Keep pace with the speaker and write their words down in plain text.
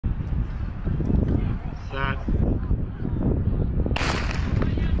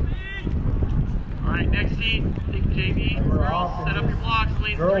JV, And we're girls, off set up your blocks,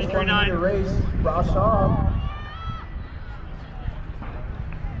 lanes girls 339. 100 race, Ross off.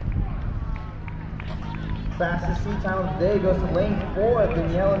 Fastest seat time of the day goes to lane 4,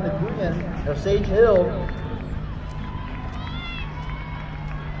 Danielle and Naguyan of Sage Hill.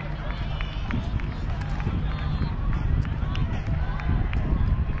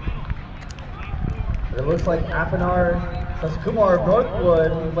 It looks like Apinar Saskumar of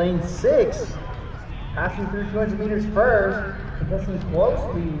Northwood, lane 6, passing through 200 meters first, contesting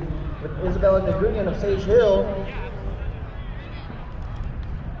closely with Isabella Naguyan of Sage Hill.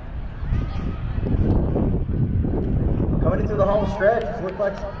 Coming into the home stretch, it looks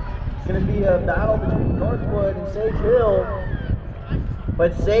like it's going to be a battle between Northwood and Sage Hill.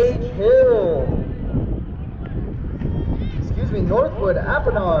 But Sage Hill, Northwood,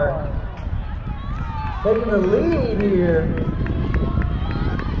 Apinar, taking the lead here.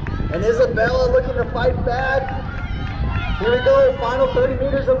 And Isabella looking to fight back. Here we go, final 30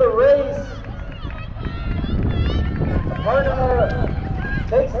 meters of the race. Apinar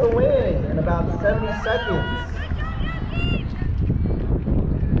takes the win in about 70 seconds.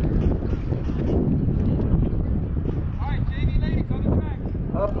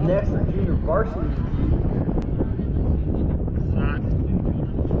 Up next, the junior varsity.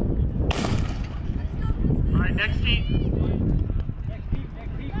 Alright, next heat.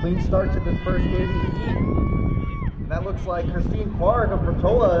 Clean start to this first JV heat. That looks like Christine Clark of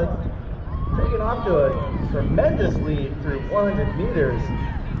Portola taking off to a tremendous lead through 100 meters.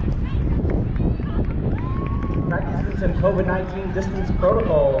 Practicing some COVID-19 distance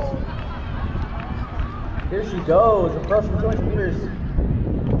protocols. Here she goes, approaching 200 meters.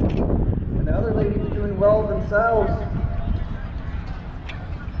 And the other ladies are doing well themselves.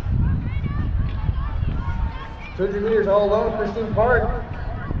 200 meters all alone, Christine Park.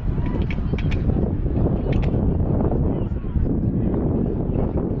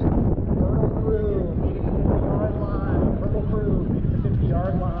 Purple through the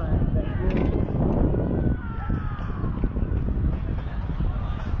 50-yard line. Thank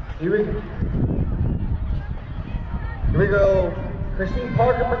you. Here we go. Christine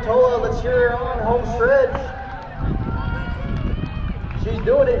Parker Portola, let's hear her on home stretch. She's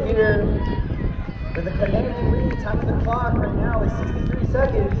doing it here. With the commanding lead, time of the clock right now is 63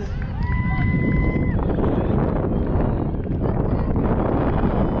 seconds.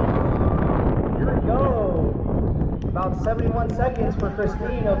 Here we go. About 71 seconds for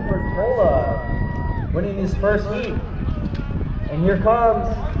Christine of Portola, winning his first heat. And here comes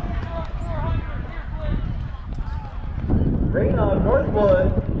Reina of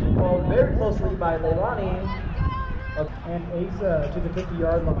Northwood, followed very closely by Leilani and Asa to the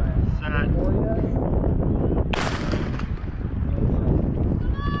 50-yard line.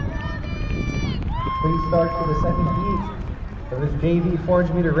 Please start to the second heat of this JV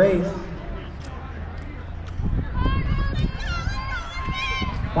 400-meter race.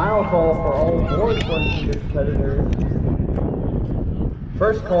 Final call for all boys 400-meter competitors.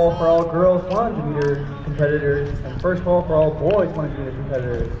 First call for all girls 100-meter competitors, and first call for all boys 100-meter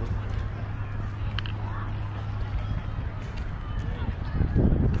competitors.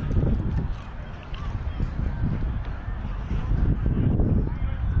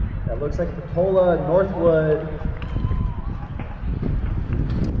 That looks like Portola, Northwood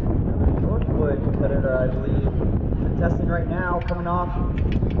competitor, I believe, contesting right now, coming off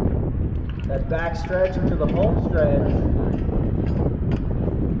that back stretch into the home stretch.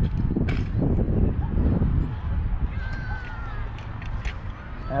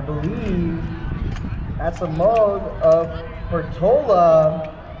 I believe that's a mug of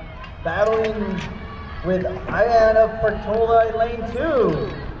Portola battling with Ayana Portola in lane 2.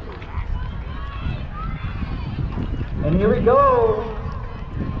 And here we go.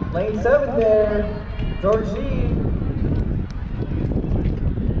 Lane 7 there, Georgie.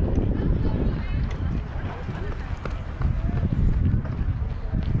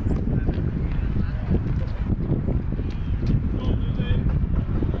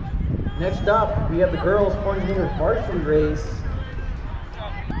 Next up, we have the girls 400-meter varsity race.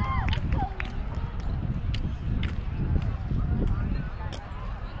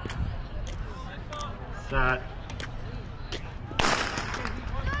 Set.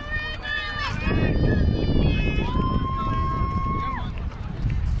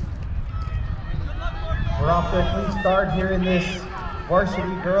 We're off to a clean start here in this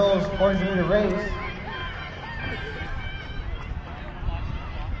varsity girls 400-meter race.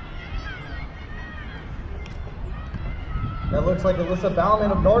 That looks like Alyssa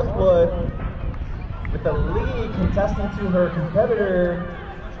Bauman of Northwood with the lead contesting to her competitor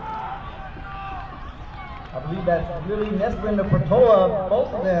I believe that's Lily Nestlin of Portola, both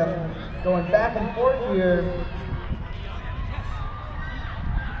of them going back and forth here.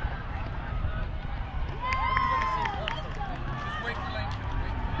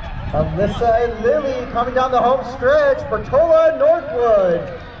 Alyssa and Lily coming down the home stretch. Portola and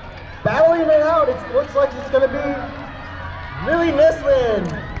Northwood battling it out. It looks like it's going to be Lily Nestlin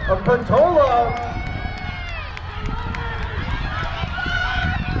of Portola.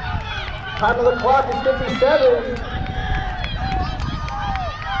 Time of the clock is 57.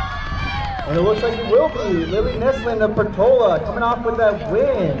 And it looks like it will be Lily Nestlin of Portola coming off with that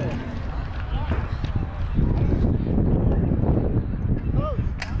win.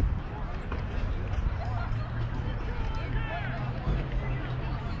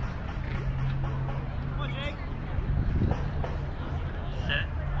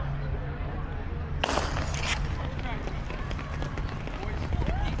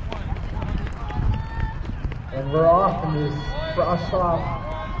 And we're off in this frost-off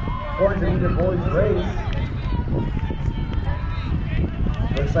 400-meter boys race.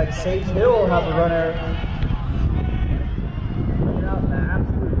 Looks like Sage Hill will have the runner. Bringing out the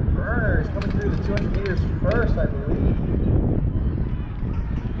absolute burners, coming through the 200 meters first, I believe.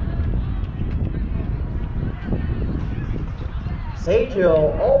 Sage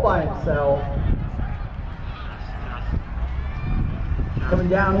Hill all by himself. Coming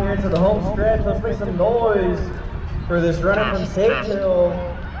down here into the home stretch. Let's make some noise for this runner from Sage Hill.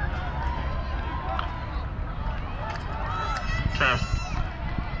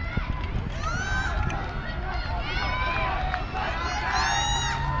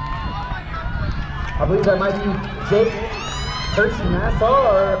 I believe that might be Jake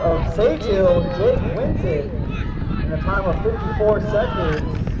Kirsten-Nassar of Sage Hill. Jake wins it in a time of 54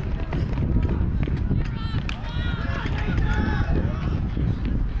 seconds.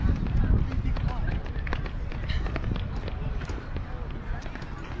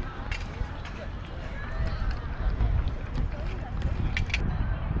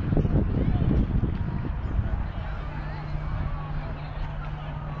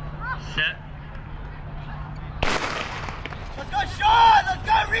 Set. Let's go, Sean! Let's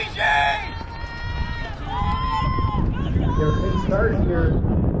go, Reggie! Get a big start here in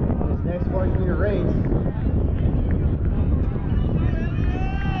this next 400-meter race.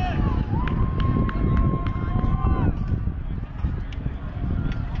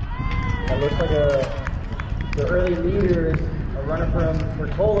 That looks like the early leaders, a runner from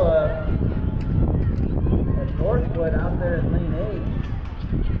Portola and Northwood out there in lane 8.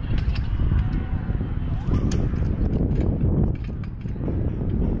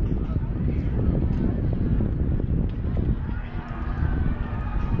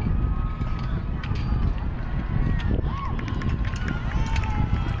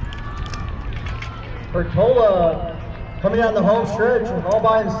 Portola coming down the home stretch all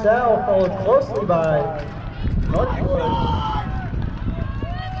by himself, followed closely by Northwood.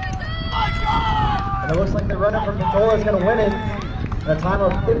 And it looks like the runner from Portola is going to win it in a time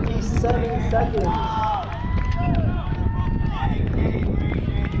of 57 seconds.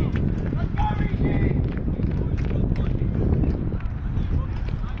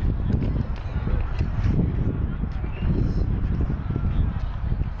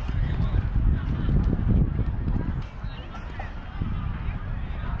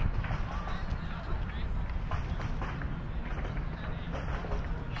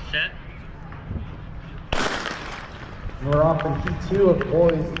 Set. We're off in P2 of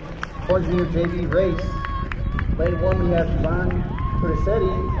boys 400 JV race. Lane 1 we have Ivan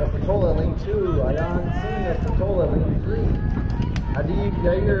Persetti of Portola, lane 2, Ayan Singh of Portola, lane 3. Adib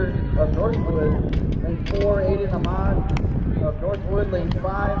Yair of Northwood, lane 4, Aiden Ahmad of Northwood, lane 5,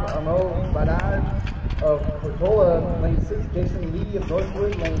 Amo Badad of Portola, lane 6, Jason Lee of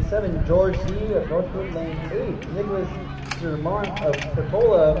Northwood, lane 7, George Lee of Northwood, lane 8, Nicholas Germont of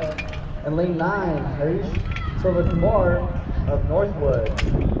Portola, and lane 9, Harish Silvakumar of Northwood.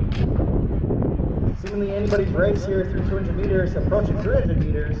 Seemingly anybody's race here through 200 meters, approaching 300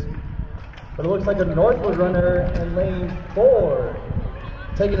 meters, but it looks like a Northwood runner in lane 4,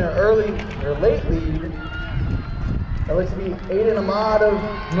 taking an early or late lead. That looks to be Aiden Ahmad of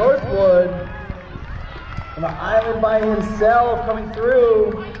Northwood, on the island by himself, coming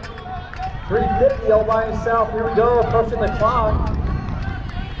through. 350 all by himself. Here we go, approaching the clock.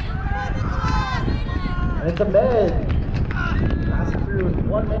 And it's a med. Passing through in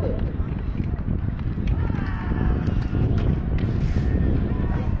 1 minute.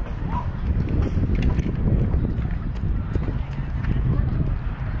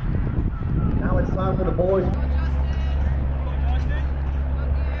 Now it's time for the boys.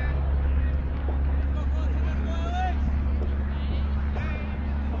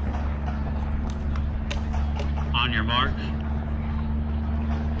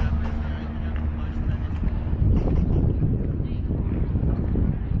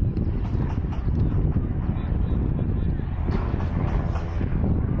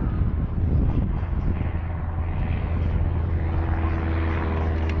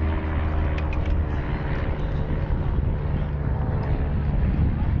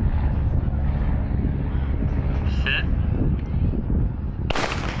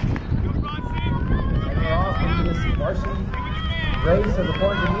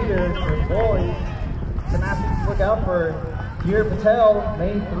 100 meters for boys. Some athletes to look out for. Here Patel,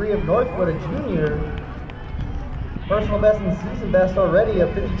 lane 3 of Northwood, a junior. Personal best and season best already of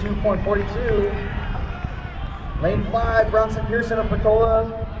 52.42. Lane 5, Bronson Pearson of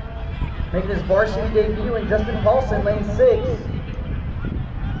Portola, making his varsity debut, and Justin Paulson, lane 6.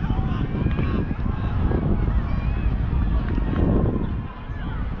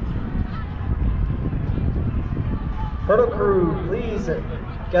 Hurdle crew, please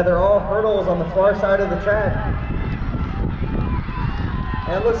gather all hurdles on the far side of the track.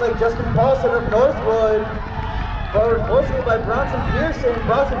 And it looks like Justin Paulson of Northwood, followed closely by Bronson Pearson.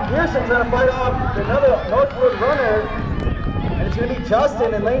 Bronson Pearson trying to fight off another Northwood runner. And it's going to be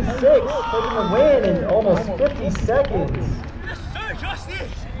Justin in lane 6, taking the win in almost 50 seconds. Yes, sir, Justin.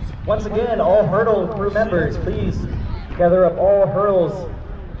 Once again, all hurdle crew members, please gather up all hurdles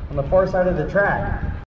on the far side of the track.